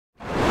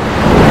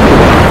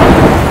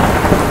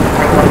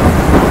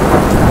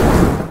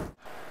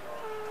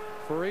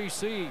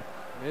see.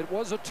 It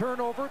was a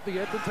turnover. The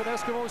Edmonton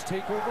Eskimos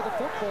take over the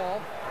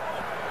football.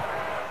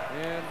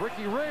 And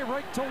Ricky Ray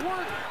right to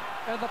work.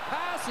 And the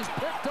pass is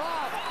picked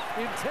off,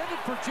 intended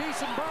for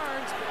Jason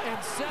Barnes,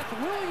 and Seth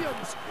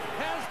Williams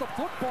has the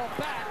football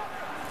back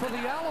for the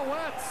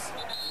Alouettes.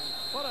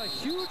 What a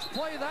huge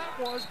play that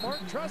was. Mark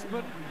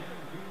Trestman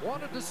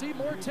wanted to see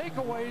more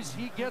takeaways.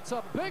 He gets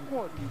a big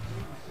one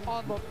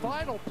on the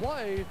final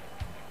play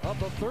of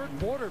the third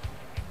quarter.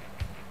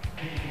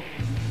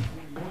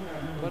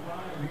 But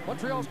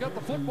Montreal's got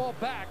the football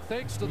back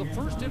thanks to the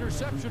first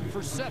interception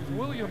for Seth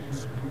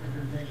Williams.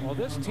 Well,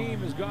 this team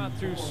has gone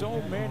through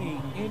so many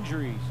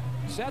injuries.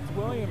 Seth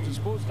Williams is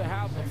supposed to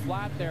have the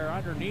flat there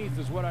underneath,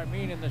 is what I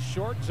mean, in the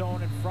short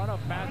zone in front of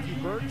Matthew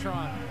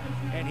Bertrand.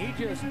 And he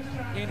just,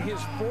 in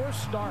his fourth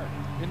start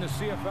in the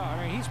CFL,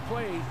 I mean, he's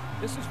played,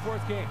 this is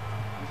fourth game,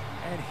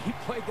 and he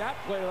played that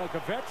play like a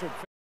veteran.